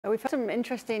We've had some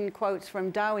interesting quotes from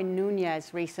Darwin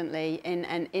Nunez recently in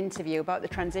an interview about the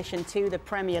transition to the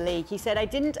Premier League. He said, "I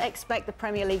didn't expect the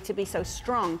Premier League to be so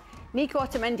strong. Nico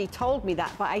Otamendi told me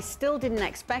that, but I still didn't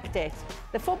expect it.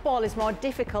 The football is more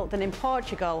difficult than in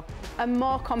Portugal and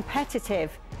more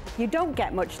competitive. You don't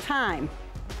get much time."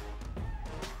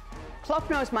 Klopp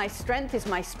knows my strength is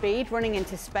my speed, running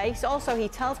into space. Also, he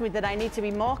tells me that I need to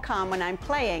be more calm when I'm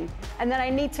playing and that I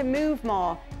need to move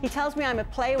more. He tells me I'm a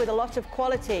player with a lot of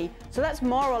quality, so that's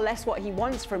more or less what he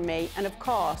wants from me. And of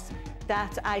course,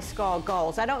 that I score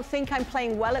goals. I don't think I'm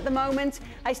playing well at the moment.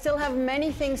 I still have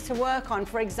many things to work on,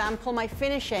 for example, my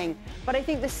finishing. But I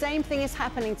think the same thing is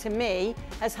happening to me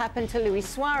as happened to Luis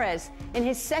Suarez. In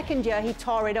his second year, he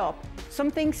tore it up.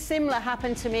 Something similar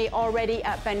happened to me already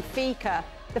at Benfica.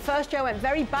 The first year went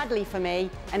very badly for me,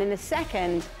 and in the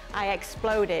second, I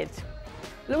exploded.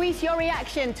 Luis, your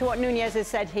reaction to what Nunez has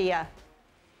said here?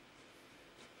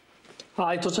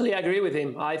 I totally agree with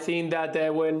him. I think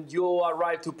that when you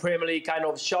arrived to Premier League, kind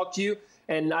of shocked you.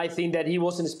 And I think that he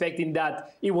wasn't expecting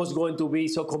that it was going to be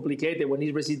so complicated. When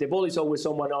he received the ball, it's always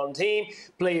someone on team.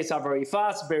 Players are very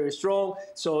fast, very strong.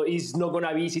 So it's not going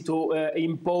to be easy to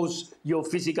impose your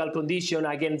physical condition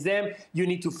against them. You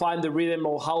need to find the rhythm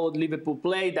of how Liverpool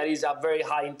play. That is a very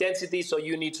high intensity. So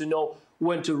you need to know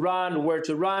when to run, where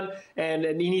to run, and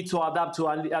you need to adapt to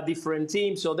a different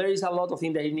team. So there is a lot of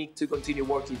things that he needs to continue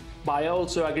working. But I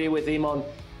also agree with him on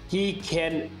he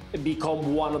can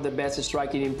become one of the best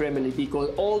strikers in Premier League because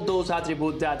all those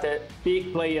attributes that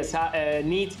big players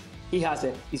need, he has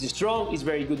it. He's strong, he's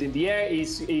very good in the air,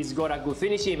 he's got a good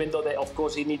finish, even though, of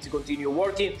course, he needs to continue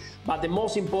working. But the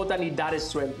most important is that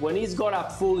strength. When he's got a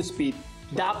full speed,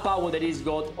 that power that he's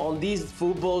got on these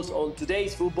footballs, on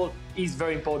today's football, is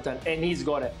very important, and he's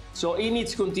got it. So he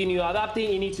needs to continue adapting,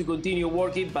 he needs to continue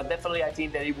working, but definitely I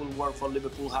think that it will work for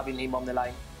Liverpool having him on the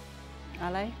line.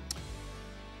 Ale?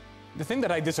 The thing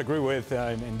that I disagree with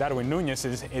in Darwin Nunez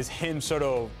is him sort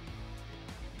of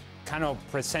kind of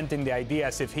presenting the idea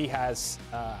as if he has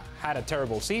had a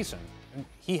terrible season.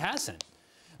 He hasn't.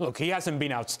 Look, he hasn't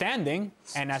been outstanding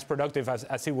and as productive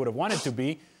as he would have wanted to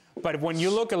be. But when you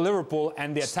look at Liverpool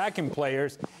and the attacking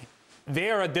players,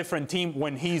 they are a different team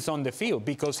when he's on the field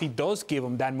because he does give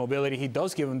them that mobility, he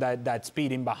does give them that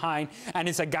speed in behind, and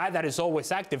it's a guy that is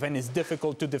always active and is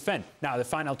difficult to defend. Now, the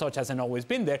final touch hasn't always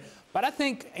been there, but I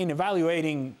think in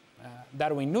evaluating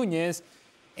Darwin Nunez,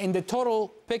 in the total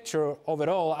picture of it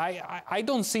all, I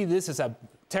don't see this as a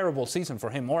terrible season for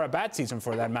him, or a bad season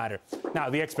for that matter. Now,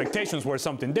 the expectations were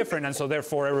something different, and so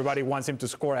therefore everybody wants him to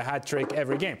score a hat trick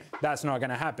every game. That's not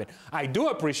going to happen. I do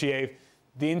appreciate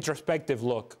the introspective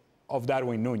look of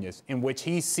Darwin Nunez, in which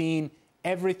he's seen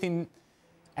everything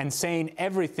and saying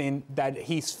everything that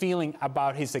he's feeling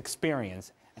about his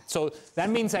experience. So that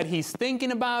means that he's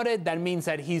thinking about it, that means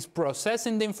that he's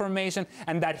processing the information,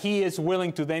 and that he is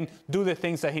willing to then do the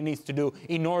things that he needs to do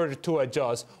in order to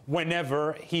adjust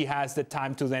whenever he has the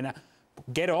time to then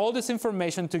get all this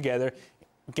information together,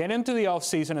 get into the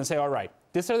off-season and say, all right,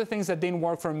 these are the things that didn't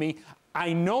work for me.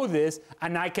 I know this,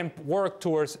 and I can work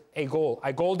towards a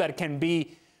goal that can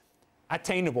be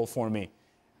attainable for me.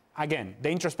 Again, the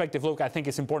introspective look, I think,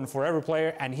 is important for every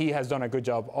player, and he has done a good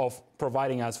job of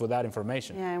providing us with that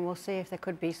information. Yeah, and we'll see if there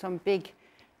could be some big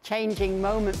changing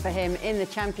moment for him in the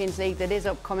Champions League that is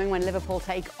upcoming when Liverpool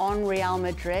take on Real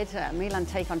Madrid. Milan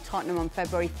take on Tottenham on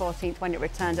February 14th when it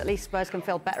returns. At least Spurs can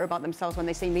feel better about themselves when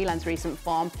they see Milan's recent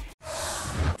form.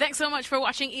 Thanks so much for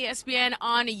watching ESPN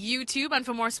on YouTube, and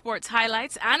for more sports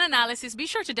highlights and analysis, be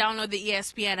sure to download the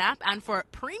ESPN app, and for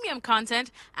premium content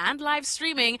and live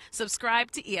streaming, subscribe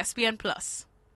to ESPN+.